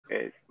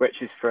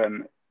which is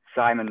from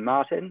Simon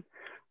Martin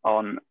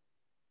on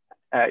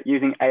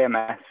using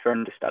AMS for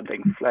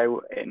understanding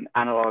flow in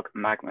analog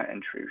magma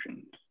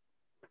intrusions.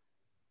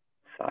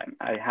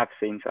 I have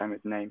seen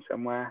Simon's name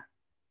somewhere.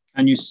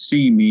 Can you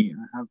see me?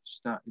 I have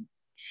started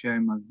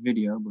sharing my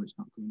video, but it's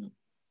not coming up.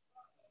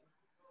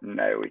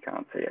 No, we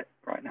can't see it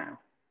right now.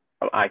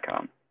 Well, I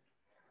can't.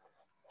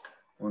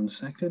 1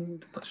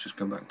 second. Let's just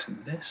go back to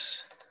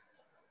this.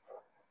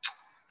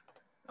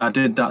 I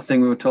did that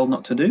thing we were told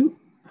not to do.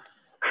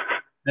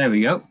 There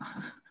we go.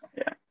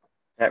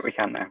 Yeah, we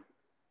can now.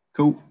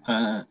 Cool.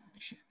 Share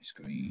the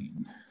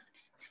screen.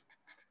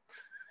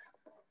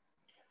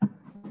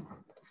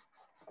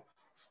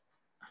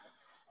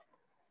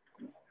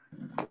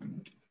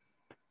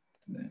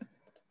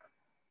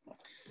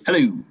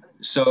 Hello.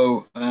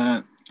 So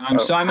I'm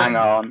Simon. Hang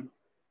on.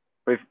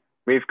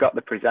 We've got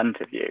the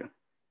presenter view.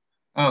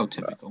 Oh,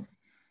 typical.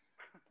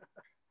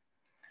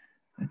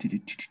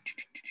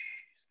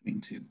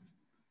 Screen 2.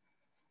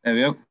 There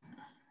we go.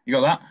 You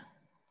got that?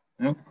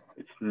 No.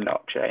 It's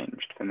not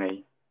changed for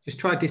me. Just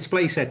try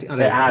display setting.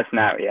 It has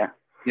now, yeah.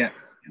 Yeah,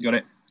 got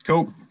it.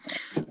 Cool.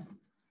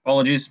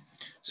 Apologies.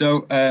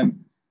 So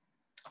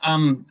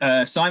I'm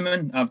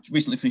Simon. I've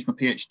recently finished my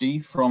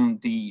PhD from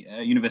the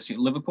University of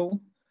Liverpool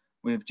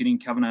with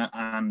Janine Kavanagh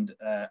and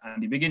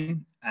Andy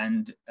Biggin.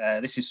 And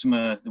this is some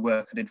of the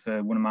work I did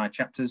for one of my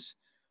chapters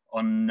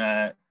on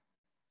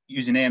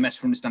using AMS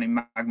for understanding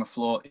magma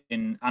flow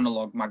in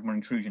analog magma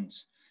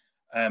intrusions.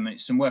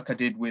 It's some work I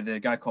did with a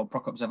guy called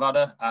Prokop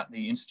Zavada at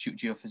the Institute of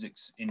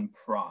Geophysics in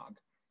Prague.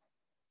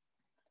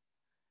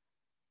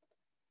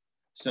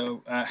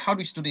 So how do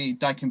we study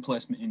dike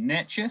emplacement in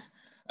nature?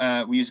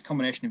 We use a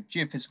combination of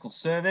geophysical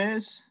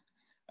surveys,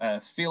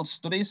 field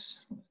studies,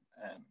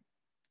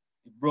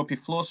 ropey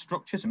flow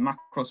structures and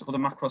other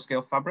macro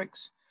scale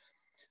fabrics,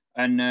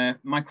 and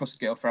micro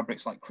scale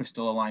fabrics like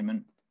crystal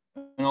alignment,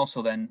 and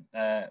also then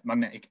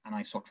magnetic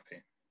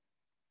anisotropy.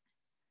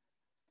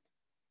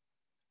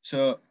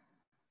 So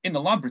in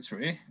the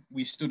laboratory,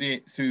 we study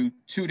it through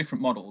two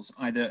different models,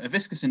 either a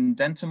viscous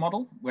indenter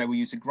model, where we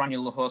use a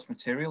granular host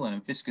material and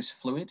a viscous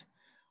fluid,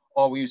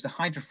 or we use the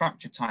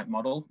hydrofracture type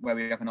model, where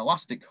we have an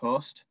elastic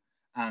host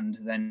and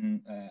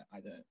then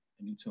either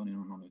a Newtonian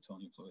or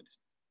non-Newtonian fluid.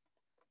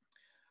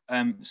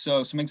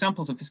 So some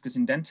examples of viscous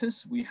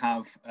indenters, we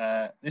have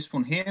this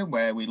one here,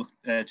 where we look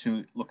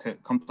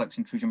at complex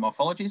intrusion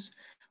morphologies.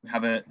 We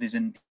have there's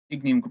an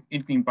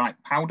igneum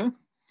bright powder,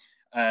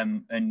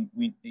 and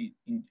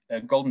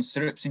golden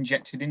syrups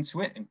injected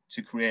into it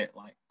to create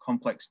like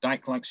complex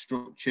dike-like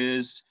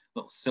structures,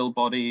 little sill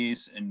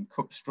bodies and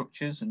cup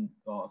structures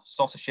or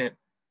saucer-shaped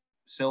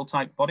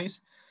sill-type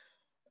bodies.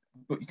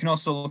 But you can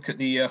also look at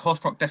the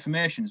host rock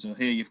deformation. So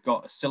here you've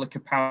got a silica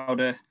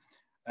powder,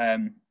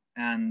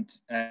 and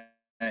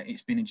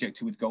it's been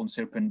injected with golden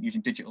syrup, and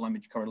using digital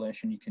image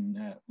correlation, you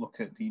can look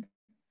at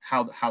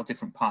how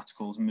different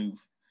particles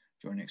move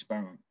during the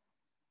experiment.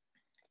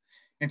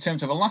 In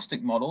terms of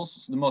elastic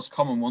models, the most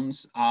common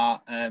ones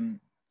are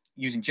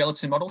using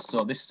gelatin models.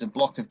 So this is a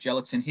block of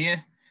gelatin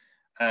here.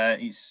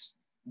 It's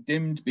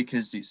dimmed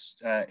because it's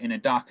in a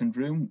darkened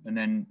room, and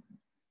then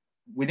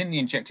within the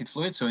injected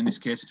fluid, so in this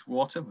case it's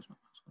water.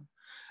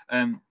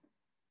 In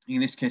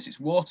this case it's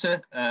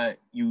water.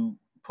 You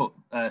put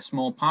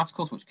small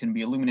particles which can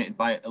be illuminated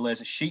by a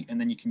laser sheet, and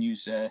then you can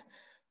use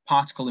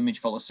particle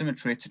image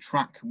velocimetry to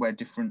track where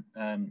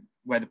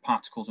the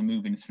particles are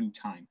moving through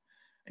time.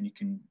 And you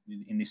can,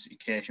 in this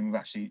occasion, we've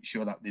actually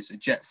shown that there's a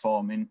jet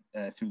forming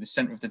through the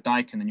center of the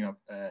dike, and then you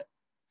have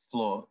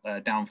flow,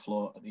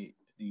 downflow at the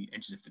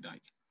edges of the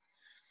dike.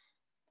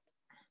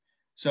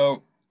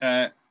 So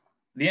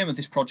the aim of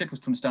this project was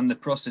to understand the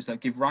process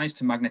that give rise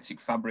to magnetic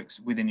fabrics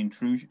within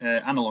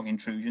analog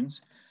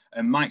intrusions.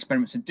 My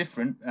experiments are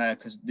different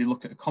because they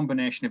look at a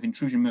combination of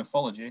intrusion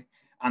morphology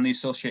and the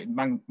associated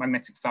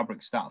magnetic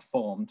fabrics that are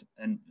formed,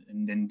 and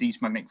then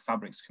these magnetic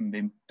fabrics can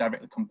be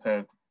directly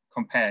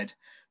compared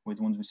with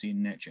the ones we see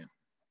in nature.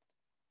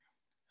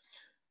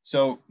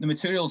 So the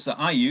materials that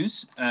I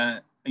use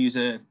a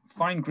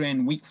fine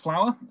grain wheat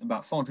flour,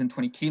 about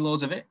 420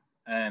 kilos of it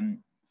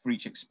for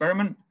each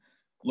experiment.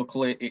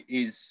 Luckily, it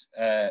is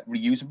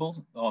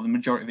reusable, or the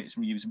majority of it is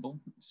reusable,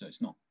 so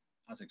it's not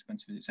as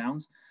expensive as it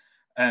sounds.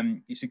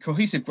 It's a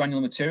cohesive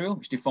granular material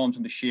which deforms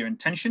under shear and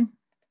tension.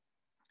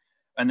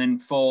 And then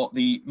for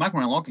the magma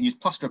analogue, I use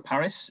plaster of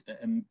Paris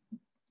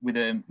with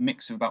a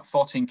mix of about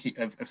 14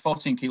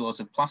 kilos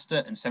of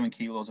plaster and 7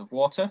 kilos of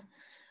water.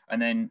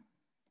 And then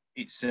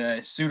it's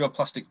a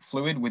pseudoplastic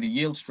fluid with a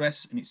yield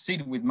stress, and it's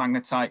seeded with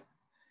magnetite,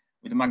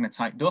 with a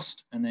magnetite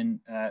dust. And then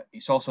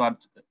we also had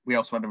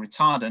a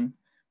retardant,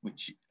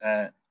 which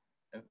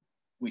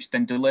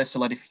then delays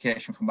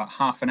solidification from about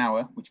half an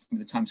hour, which can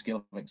be the time scale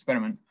of the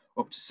experiment,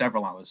 up to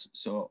several hours.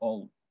 So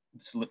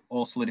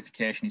all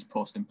solidification is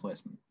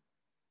post-emplacement.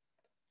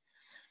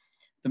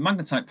 The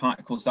magnetite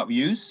particles that we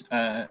use,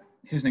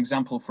 here's an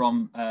example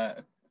from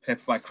a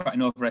paper by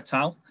Kratinova et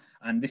al.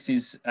 And this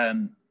is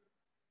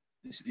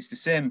it's the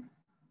same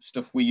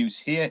stuff we use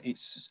here.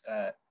 It's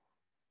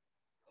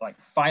like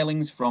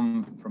filings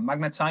from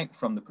magnetite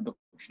from the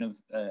production of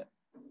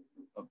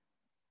I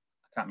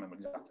can't remember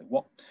exactly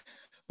what,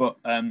 but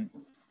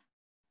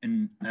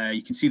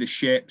you can see the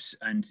shapes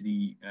and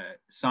the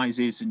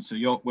sizes, and so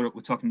we're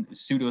talking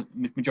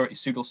majority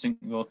pseudo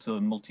single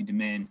to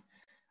multi-domain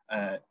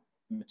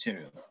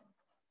material.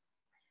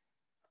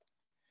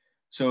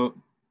 So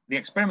the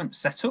experiment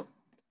setup,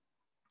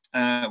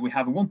 we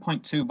have a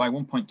 1.2 by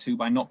 1.2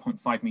 by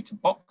 0.5 meter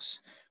box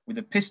with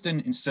a piston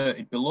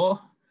inserted below,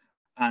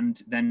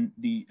 and then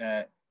the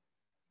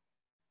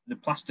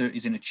plaster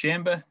is in a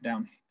chamber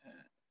down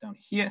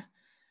here,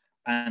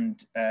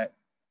 and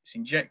it's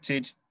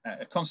injected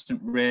at a constant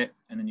rate,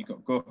 and then you've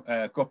got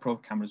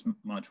GoPro cameras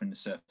monitoring the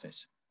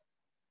surface.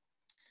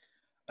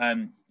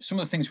 Some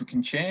of the things we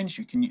can change,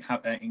 you can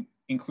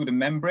include a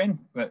membrane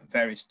at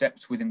various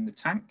depths within the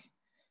tank.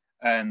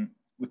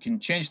 We can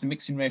change the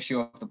mixing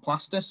ratio of the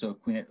plaster, so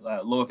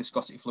low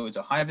viscosity fluids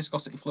or higher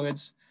viscosity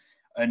fluids,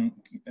 and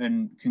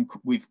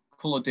we've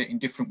colored it in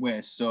different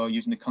ways. So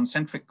using the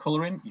concentric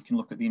coloring, you can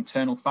look at the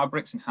internal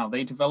fabrics and how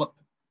they develop,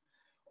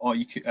 or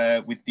you could,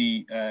 with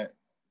the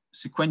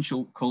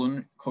sequential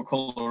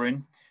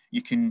coloring,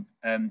 we can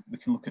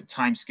look at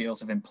time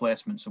scales of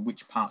emplacement, so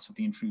which parts of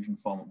the intrusion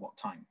form at what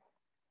time.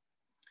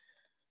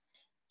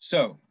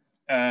 So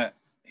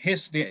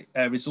here's the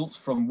results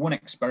from one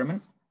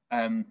experiment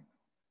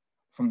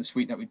from the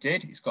suite that we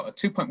did. It's got a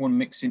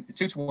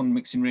 2:1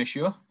 mixing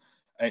ratio.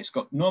 It's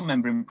got no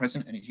membrane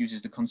present, and it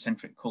uses the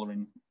concentric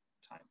coloring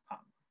type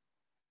pattern.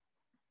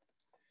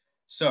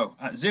 So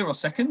at 0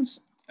 seconds,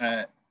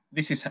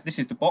 this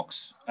is the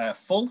box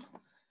full.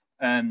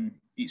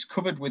 It's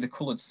covered with a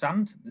coloured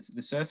sand,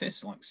 the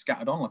surface, like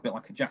scattered on, a bit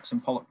like a Jackson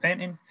Pollock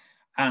painting.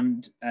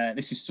 And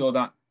this is so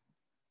that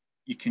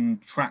you can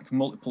track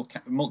multiple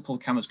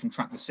cameras can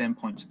track the same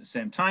points at the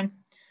same time.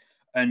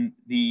 And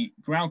the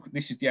ground,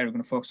 this is the area we're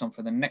going to focus on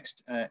for the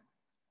next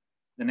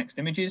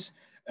images.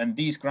 And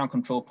these ground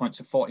control points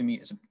are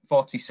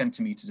 40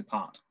 centimeters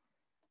apart.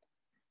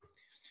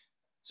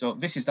 So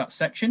this is that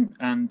section,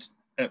 and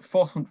at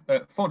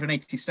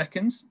 480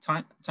 seconds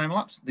time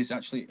lapse, there's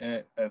actually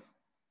a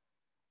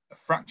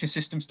fracture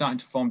system starting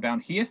to form down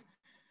here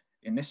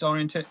in this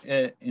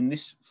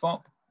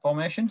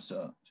formation.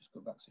 So just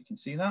go back so you can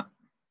see that.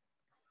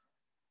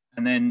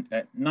 And then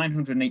at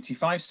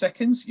 985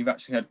 seconds, you've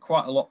actually had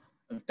quite a lot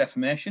of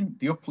deformation.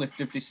 The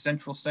uplift of this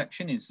central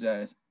section is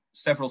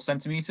several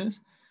centimeters.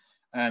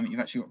 You've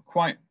actually got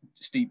quite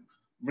steep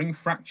ring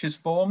fractures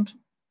formed.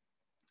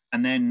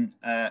 And then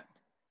at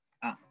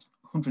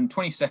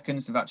 120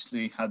 seconds, they've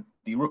actually had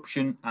the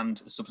eruption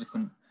and a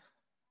subsequent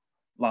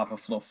lava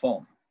flow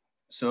form.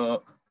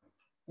 So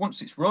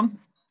once it's run,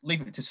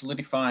 leave it to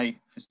solidify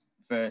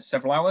for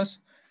several hours.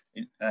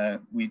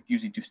 We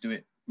usually just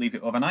leave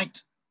it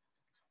overnight.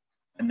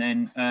 And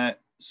then,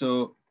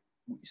 so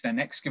it's then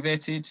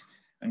excavated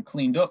and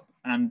cleaned up,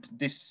 and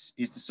this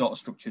is the sort of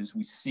structures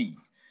we see.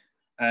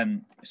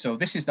 So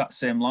this is that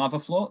same lava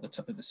flow at the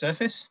top of the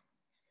surface.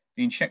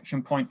 The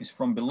injection point is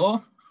from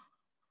below.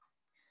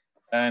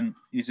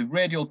 There's a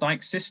radial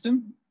dike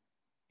system.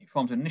 It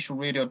forms an initial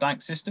radial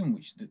dike system,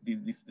 which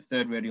the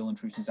third radial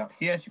intrusion is out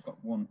here. You've got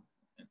one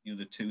and the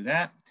other two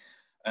there.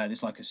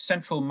 There's like a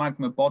central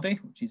magma body,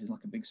 which is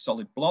like a big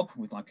solid blob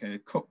with like a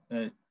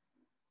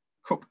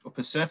cupped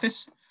upper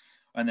surface,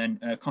 and then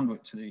a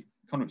conduit to the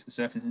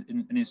surface.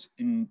 And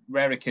in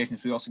rare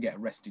occasions, we also get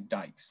arrested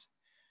dykes.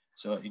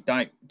 So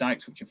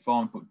dykes which are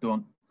formed but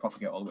don't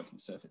propagate all the way to the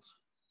surface.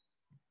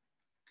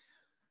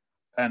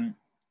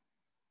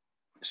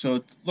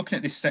 So looking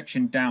at this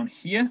section down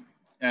here,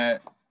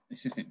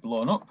 this is it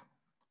blown up.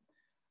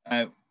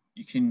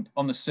 You can,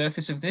 on the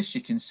surface of this,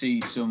 you can see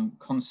some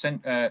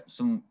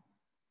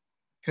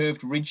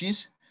curved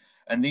ridges,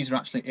 and these are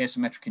actually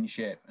asymmetric in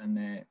shape, and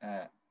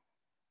they're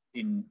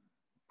in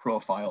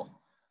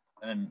profile.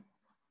 And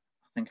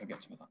I think I'll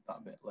get to that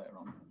a bit later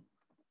on.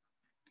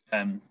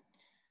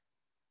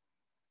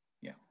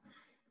 Yeah.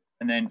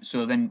 And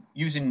then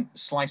using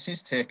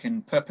slices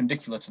taken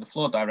perpendicular to the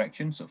flow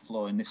direction, so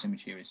flow in this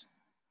image here is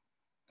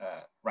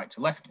right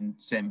to left, and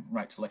same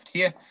right to left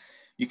here,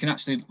 you can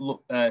actually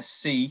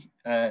see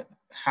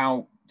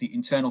how the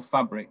internal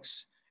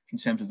fabrics in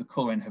terms of the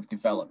colouring have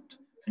developed,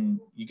 and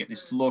you get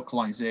this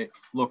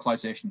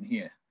localization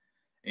here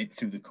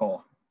through the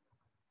core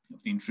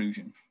of the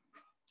intrusion.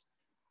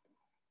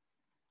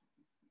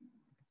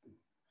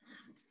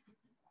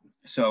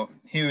 So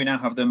here we now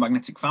have the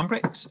magnetic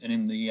fabrics, and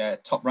in the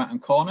top right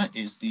hand corner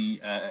is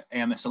the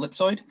AMS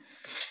ellipsoid.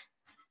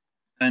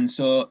 And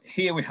so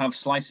here we have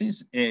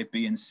slices A,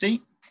 B, and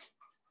C.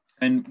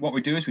 And what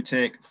we do is we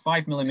take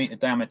 5mm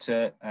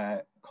diameter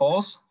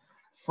cores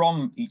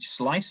from each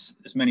slice,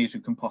 as many as we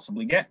can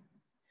possibly get.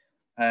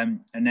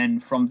 And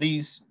then from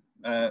these,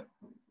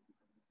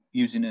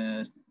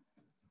 using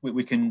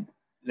we can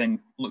then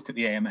look at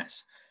the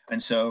AMS.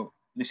 And so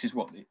this is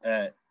what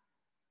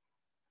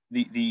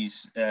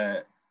these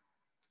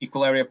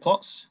equal area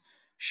plots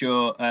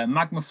show.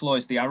 Magma flow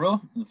is the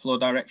arrow in the flow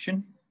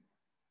direction.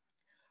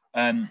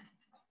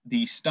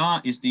 The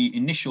star is the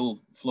initial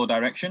flow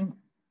direction.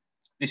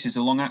 this is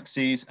the long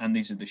axes, and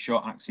these are the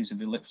short axes of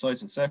the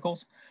ellipsoids, the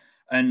circles.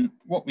 And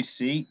what we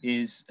see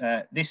is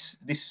this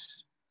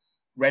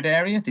red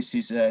area. This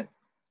is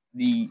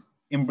the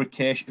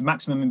imbrication,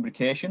 maximum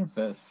imbrication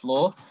for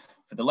flow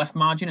for the left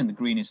margin, and the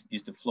green is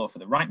the flow for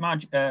the right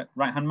margin,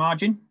 right-hand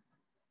margin.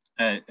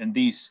 And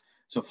these,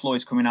 so flow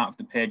is coming out of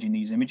the page in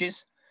these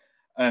images.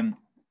 And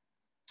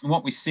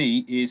what we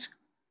see is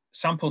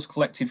samples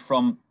collected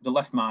from the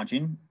left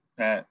margin,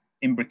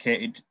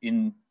 imbricated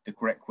in the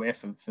correct way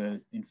for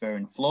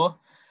inferring flow.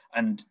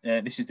 And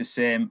this is the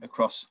same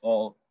across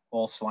all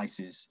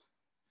slices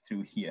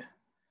through here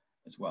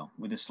as well,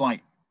 with a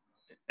slight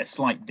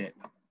dip.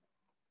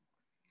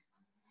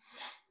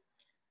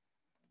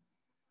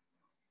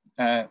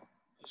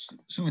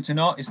 Something to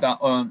note is that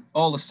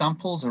all the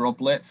samples are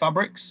oblate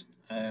fabrics,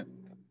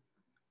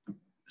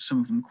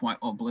 some of them quite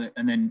oblate.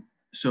 And then,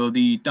 so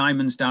the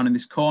diamonds down in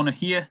this corner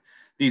here,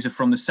 these are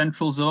from the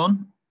central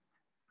zone.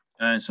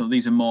 So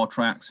these are more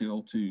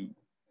triaxial to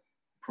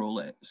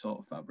prolate sort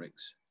of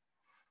fabrics.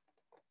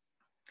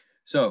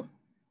 So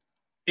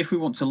if we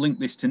want to link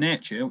this to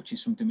nature, which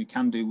is something we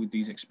can do with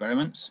these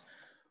experiments,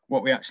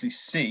 what we actually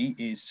see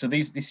is, so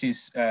this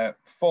is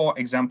 4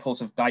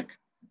 examples of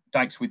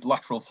dykes with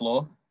lateral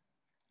flow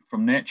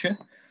from nature,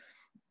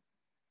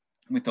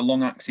 with the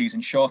long axes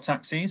and short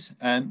axes.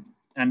 And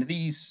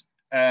these,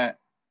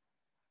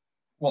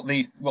 what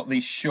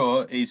these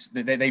show is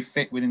that they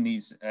fit within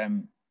these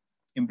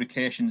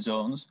imbrication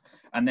zones,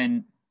 and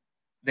then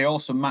they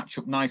also match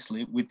up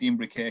nicely with the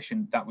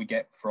imbrication that we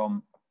get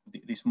from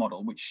this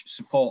model, which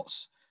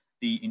supports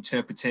the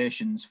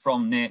interpretations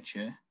from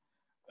nature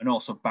and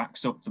also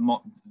backs up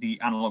the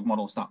analog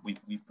models that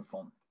we've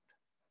performed.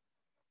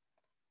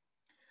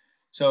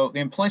 So the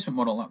emplacement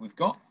model that we've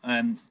got,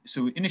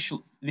 so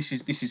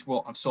this is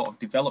what I've sort of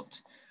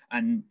developed,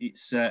 and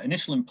it's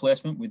initial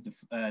emplacement with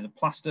the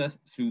plaster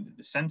through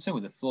the center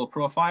with a flow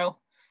profile,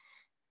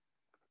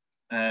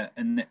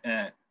 and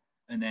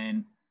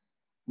then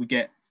we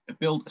get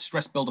a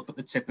stress buildup at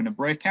the tip and a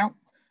breakout,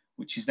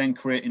 which is then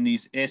creating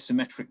these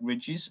asymmetric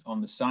ridges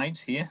on the sides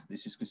here.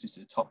 This is because this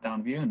is a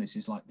top-down view, and this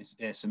is like this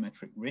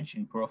asymmetric ridge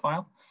in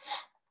profile.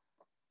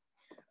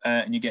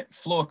 And you get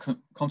flow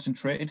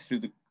concentrated through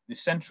the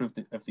center of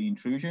the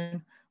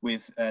intrusion,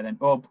 with then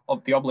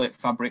the oblate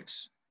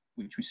fabrics,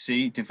 which we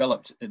see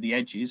developed at the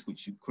edges,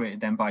 which are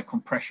created then by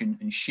compression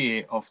and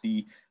shear of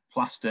the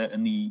plaster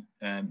and the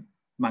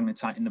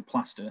magnetite in the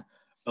plaster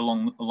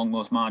along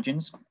those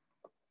margins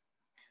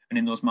and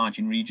in those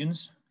margin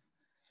regions,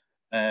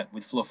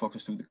 with flow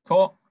focus through the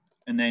core.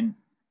 And then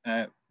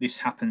this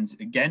happens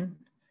again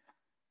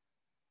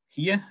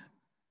here.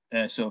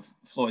 So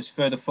flow is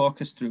further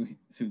focused through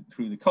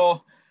the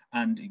core,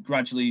 and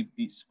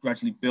it's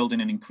gradually building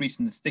and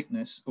increasing the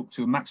thickness up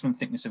to a maximum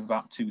thickness of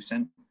about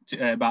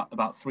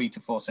about 3 to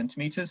 4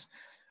 centimeters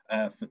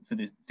for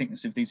the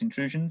thickness of these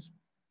intrusions,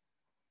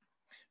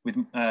 with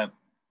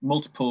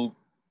multiple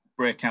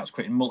breakouts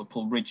creating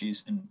multiple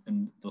ridges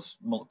and thus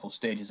multiple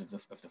stages of the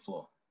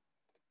flow.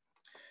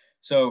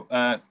 So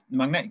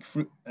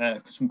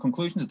some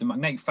conclusions of the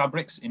magnetic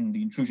fabrics in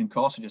the intrusion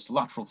core suggest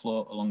lateral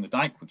flow along the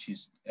dike, which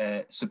is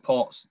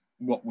supports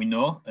what we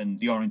know and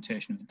the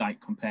orientation of the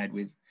dike compared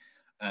with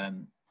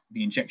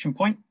the injection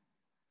point.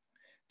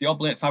 The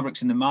oblate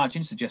fabrics in the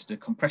margin suggest a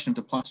compression of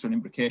the plaster and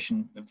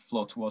imbrication of the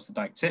flow towards the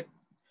dike tip.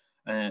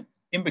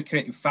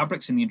 Imbricated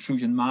fabrics in the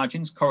intrusion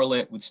margins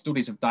correlate with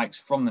studies of dikes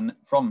from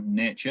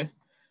nature,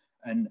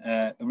 and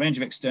a range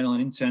of external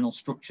and internal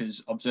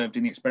structures observed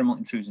in the experimental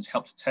intrusions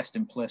help to test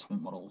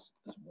emplacement models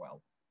as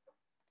well.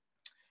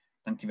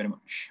 Thank you very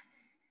much.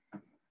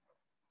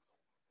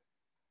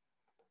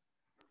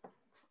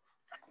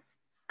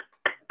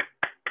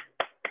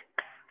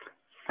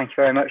 Thank you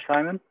very much,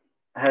 Simon.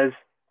 Has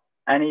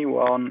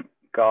anyone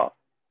got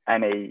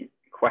any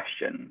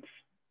questions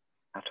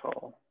at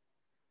all?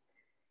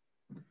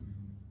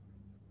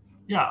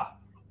 Yeah.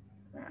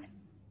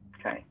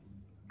 Okay,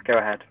 go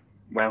ahead.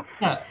 Well.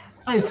 Yeah,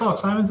 nice talk,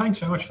 Simon. Thanks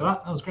very much for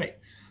that. That was great.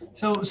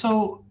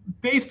 So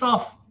based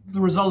off the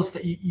results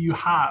that you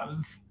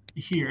have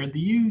here,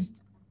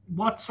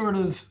 what sort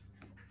of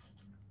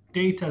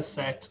data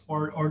set,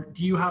 or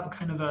do you have a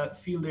kind of a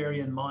field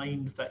area in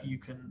mind that you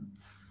can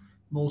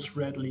most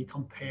readily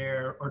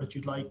compare, or that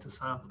you'd like to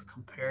sample to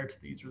compare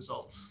to these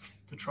results,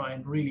 to try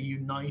and really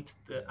unite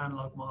the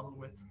analog model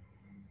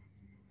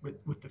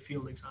with the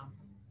field example?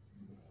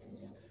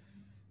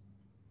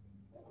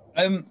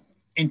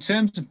 In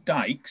terms of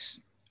dikes,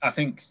 I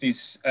think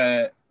this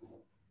can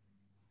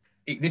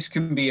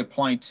be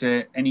applied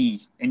to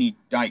any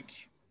dike.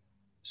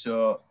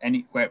 So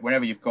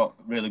wherever you've got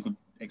really good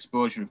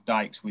exposure of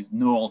dikes with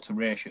no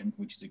alteration,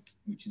 which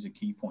is a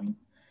key point,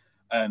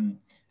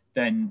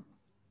 then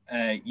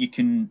you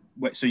can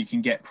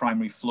get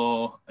primary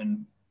flow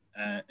and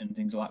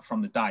things like that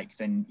from the dike.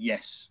 Then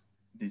yes,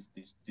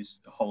 there's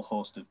a whole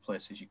host of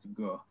places you can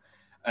go.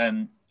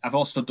 I've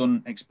also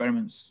done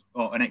experiments,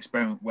 or an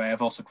experiment where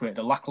I've also created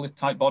a laccolith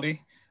type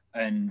body,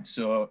 and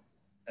so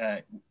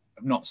I've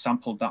not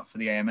sampled that for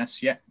the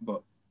AMS yet,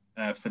 but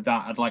for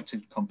that I'd like to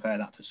compare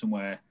that to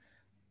somewhere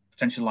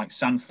potentially like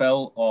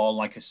sandfell or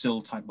like a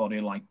sill type body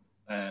like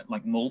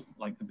Mull,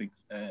 like the big,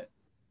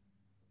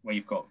 where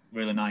you've got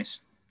really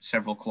nice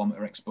several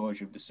kilometre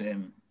exposure of the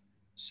same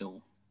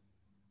sill.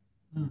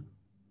 Hmm.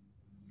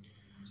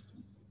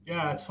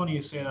 Yeah, it's funny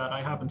you say that.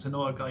 I happen to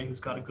know a guy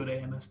who's got a good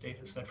AMS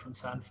data set from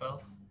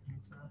Sandfell.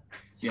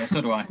 Yeah,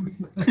 so do I.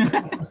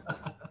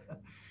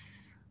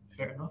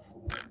 Fair enough.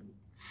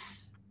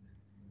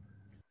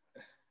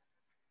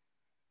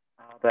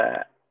 Are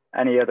there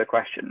any other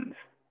questions?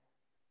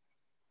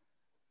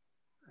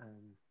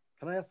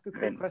 Can I ask a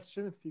quick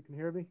question, if you can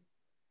hear me?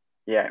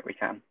 Yeah, we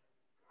can.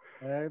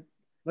 I'm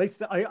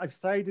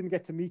sorry I didn't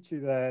get to meet you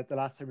the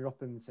last time we were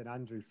up in St.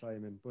 Andrews,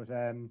 Simon, but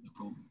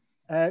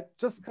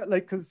just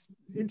like, because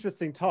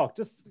interesting talk,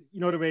 just, you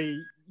know, the way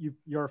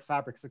your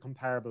fabrics are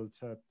comparable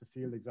to the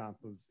field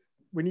examples.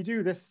 When you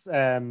do this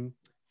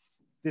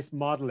this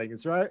modeling,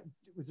 was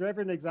there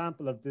ever an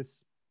example of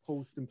this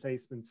post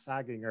emplacement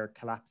sagging or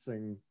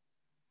collapsing,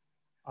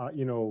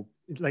 you know,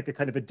 like a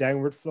kind of a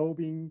downward flow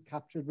being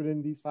captured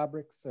within these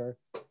fabrics, or?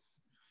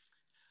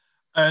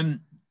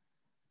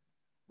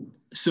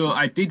 So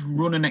I did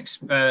run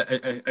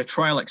a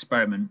trial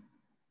experiment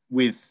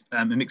with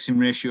a mixing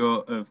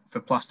ratio for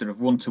plaster of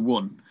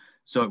 1:1.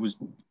 So it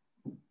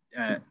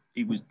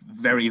was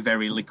very,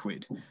 very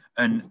liquid.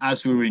 And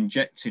as we were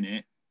injecting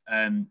it,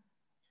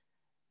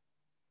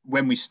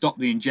 when we stopped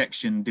the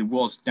injection, there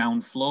was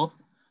downflow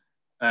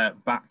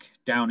back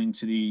down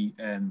into the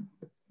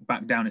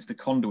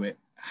conduit.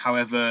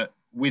 However,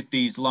 with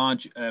these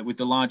with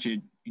the larger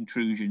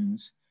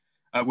intrusions,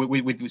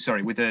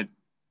 with a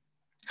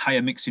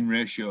higher mixing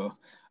ratio,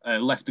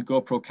 left the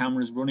GoPro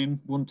cameras running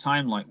one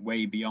time, like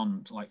way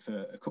beyond, like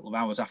for a couple of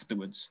hours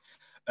afterwards.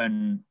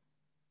 And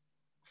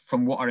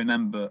from what I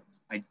remember,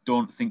 I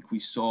don't think we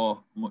saw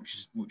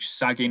much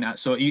sagging.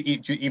 So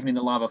even in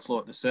the lava flow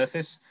at the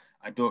surface,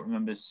 I don't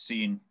remember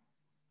seeing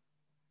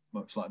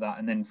much like that.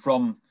 And then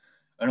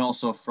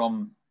also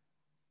from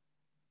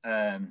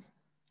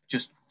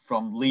just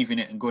from leaving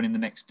it and going in the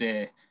next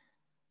day,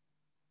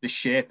 the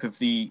shape of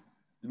the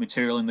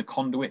material in the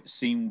conduit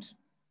seemed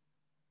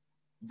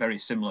very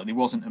similar. There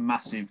wasn't a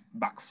massive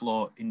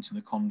backflow into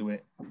the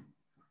conduit.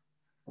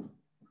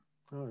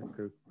 Oh,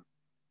 cool.